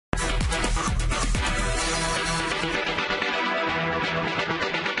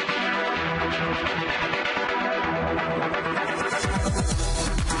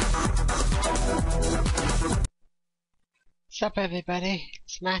What's up everybody,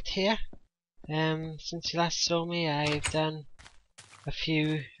 it's Matt here. Since you last saw me I've done a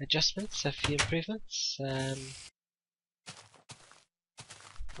few adjustments, a few improvements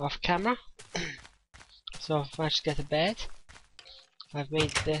off camera. So I've managed to get a bed. I've made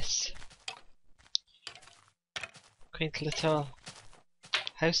this quaint little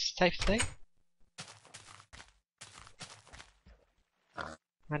house type thing.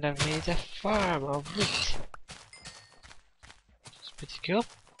 And I've made a farm of wheat. It's pretty cool.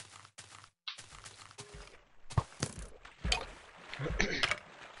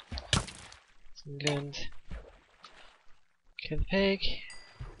 So I'm going to kill the pig.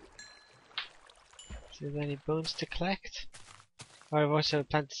 See if there's any bones to collect. Oh, I've also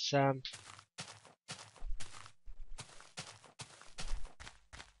planted some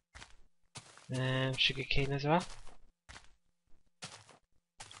sugar cane as well.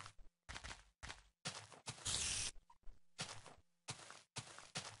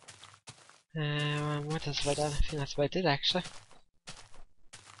 What else have I done? I think that's about it actually.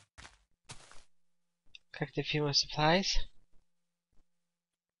 Collect a few more supplies.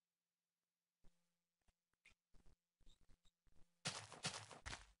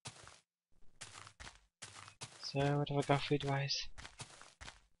 So what have I got food wise?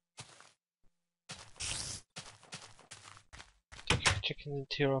 Chicken and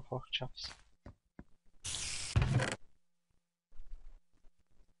 2 raw pork chops.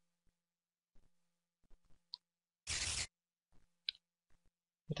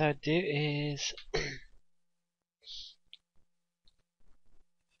 What I'll do is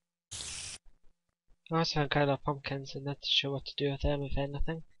I also got our pumpkins and not sure what to do with them if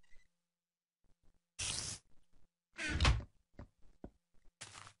anything.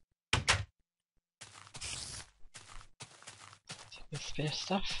 Take the spare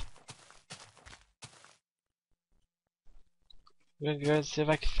stuff. I'm gonna go and see if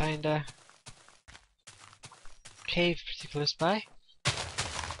I can find a cave pretty close by.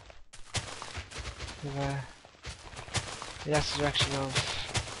 That's the direction of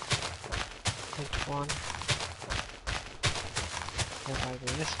point 1. If I go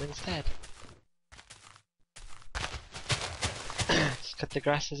this way instead. Just cut the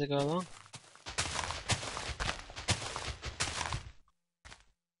grass as I go along.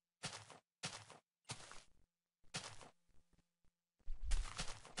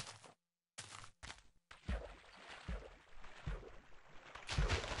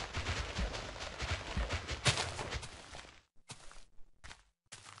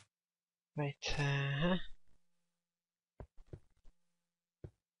 Right,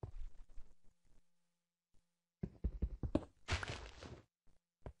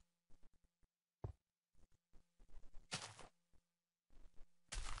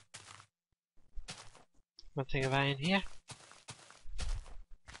 one thing of iron here.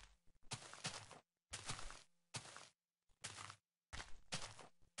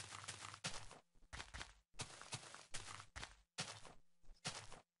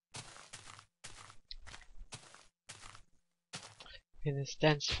 In this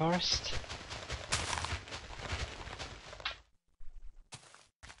dense forest.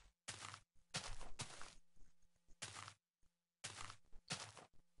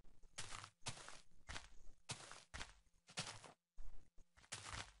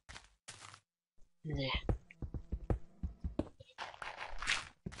 Yeah.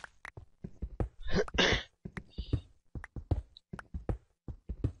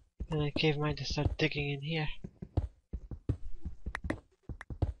 And I gave mine to start digging in here.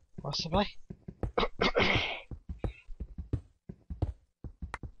 Possibly. I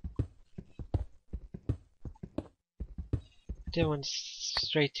didn't want to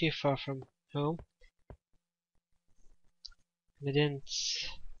stray too far from home. And I didn't.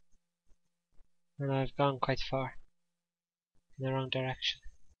 And I've gone quite far in the wrong direction.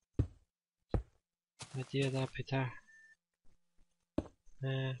 I do that with our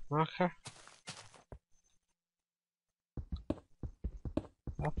marker.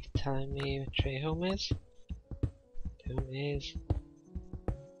 Up, telling me which way home is. Home is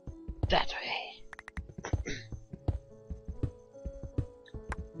that way.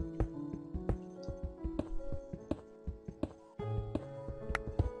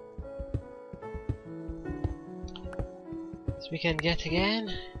 This weekend yet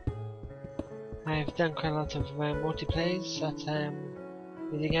again. I've done quite a lot of multiplays at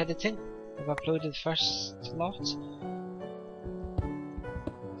video editing. I've uploaded the first lot.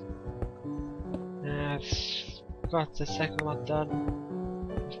 I've got the second lot done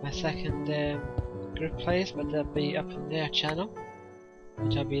with my second group plays, but they'll be up on their channel,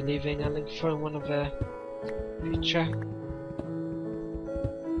 which I'll be leaving a link for in one of the future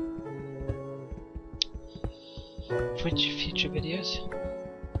future videos.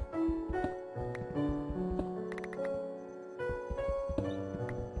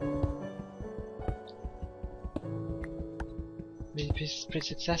 Really pretty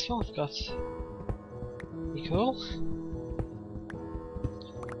successful. I've got pretty cool.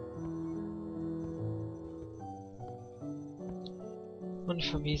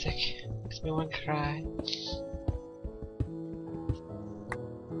 Wonderful music. Makes me want to cry.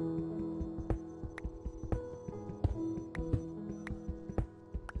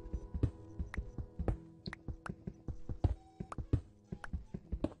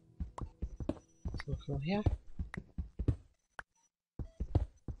 So cool here.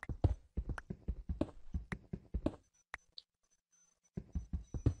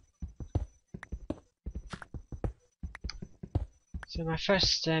 So my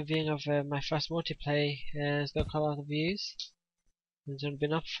first viewing of my first multiplayer has got quite a lot of views. It's only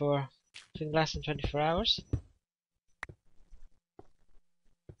been up for I think less than 24 hours.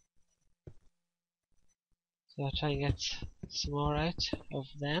 So I'll try and get some more out of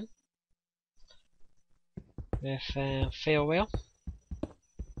them. With Farewell.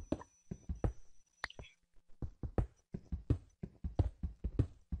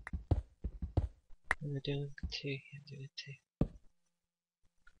 We're doing two. I'm doing two.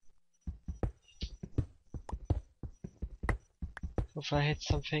 Hopefully I hit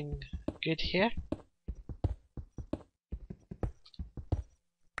something good here.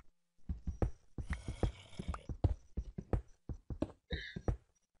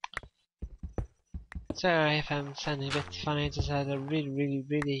 Sorry if I'm sounding a bit funny, I just had a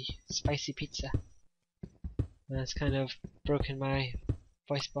really spicy pizza. And it's kind of broken my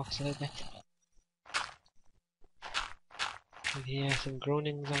voice box a little bit. You can hear some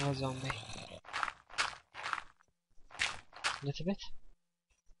groanings of a zombie. A little bit.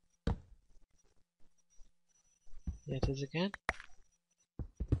 There it is again.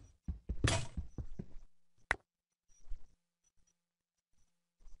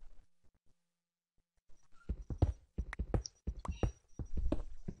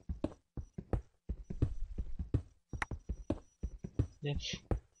 Yes.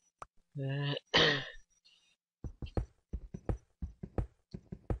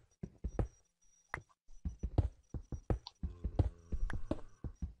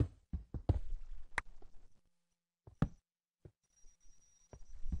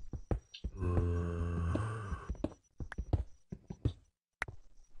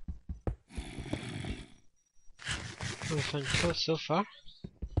 We've found close so far.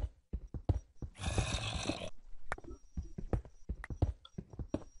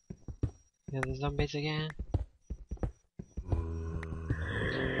 Yeah, the zombies again.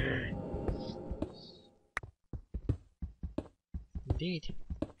 Indeed.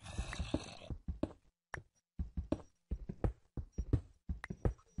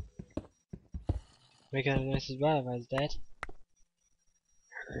 Making it nice as well if I was dead.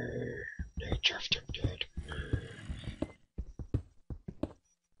 Nature of them dead.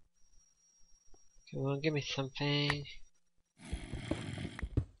 Come on, give me something.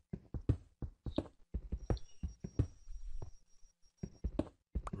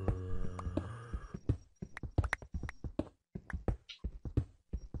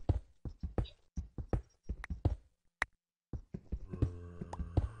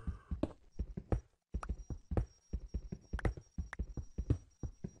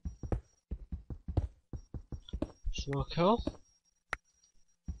 Small coal.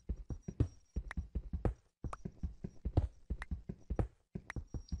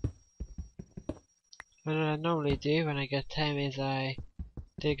 What I normally do when I get time is I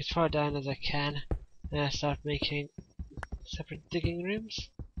dig as far down as I can and I start making separate digging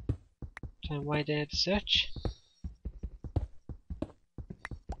rooms. Try and widen out the search.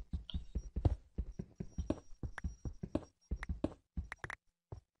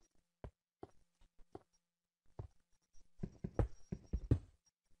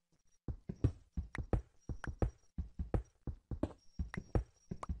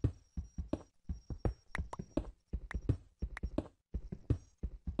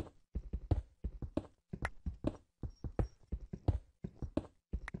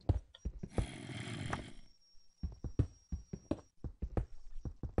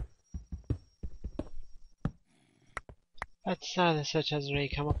 But the search hasn't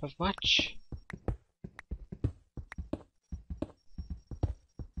really come up with much.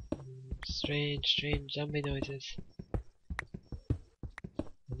 Strange zombie noises.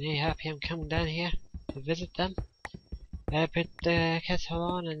 Are they happy I'm coming down here to visit them? Put the kettle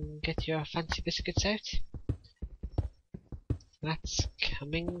on and get your fancy biscuits out. That's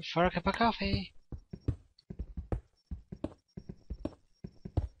coming for a cup of coffee.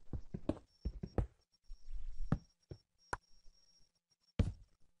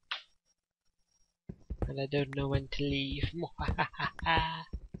 and I don't know when to leave.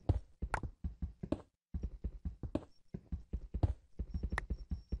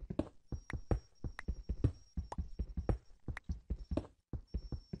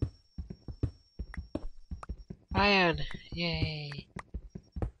 Iron! Yay!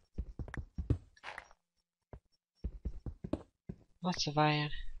 Lots of iron.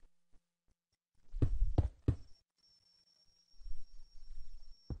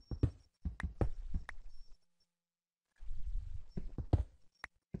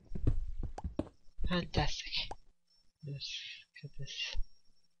 Fantastic. Let's get this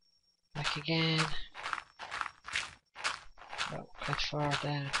back again. Oh, quite far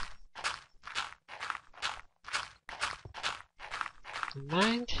down. Never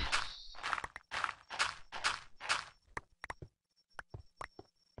mind.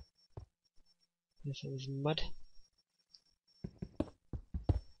 This is mud.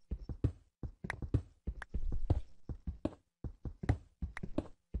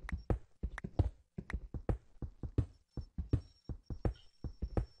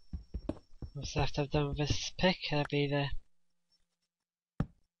 What's after I've done with this pick, that'll be the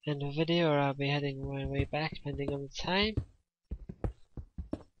end of the video, or I'll be heading my way back depending on the time.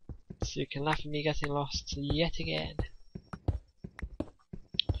 So you can laugh at me getting lost yet again.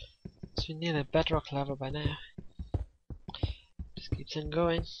 So we're near the bedrock level by now. Just keeps on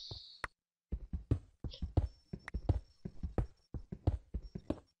going.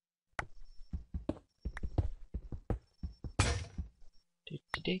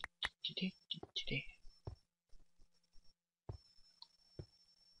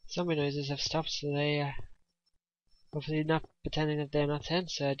 Zombie noises have stopped, so they are hopefully not pretending that they're not in,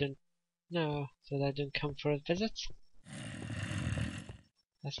 so I don't know, so they don't come for a visit.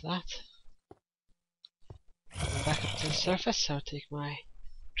 That's that. I'm back up to the surface, so I'll take my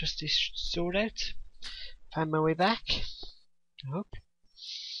trusty sword out, find my way back, I hope.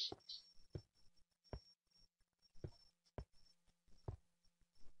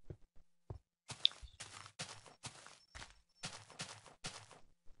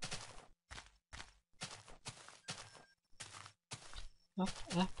 Up,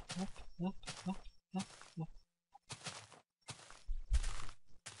 up, up, up, up, up, up.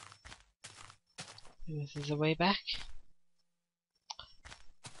 This is the way back.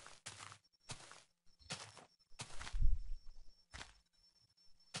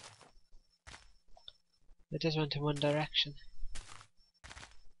 It just went in one direction.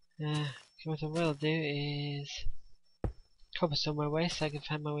 What I will do is cover some my way so I can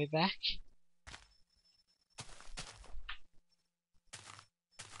find my way back.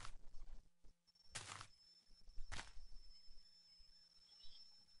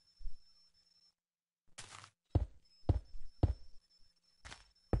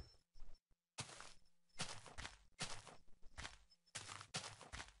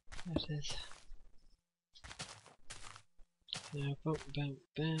 There it is. Now, boom, boom,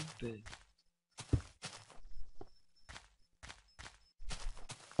 boom, boom.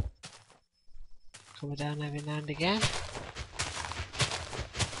 Come down every now and again.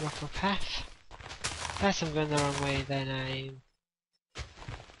 Walk my path. Unless I'm going the wrong way, then I'm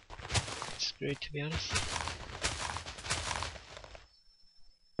screwed, to be honest.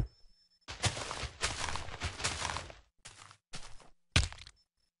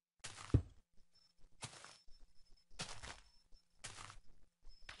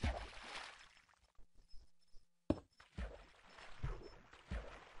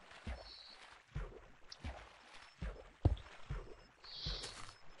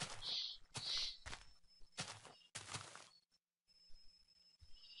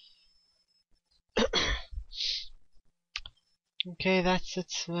 Okay, that's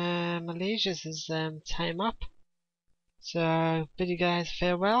it. My leisures is time up. So bid you guys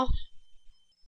farewell.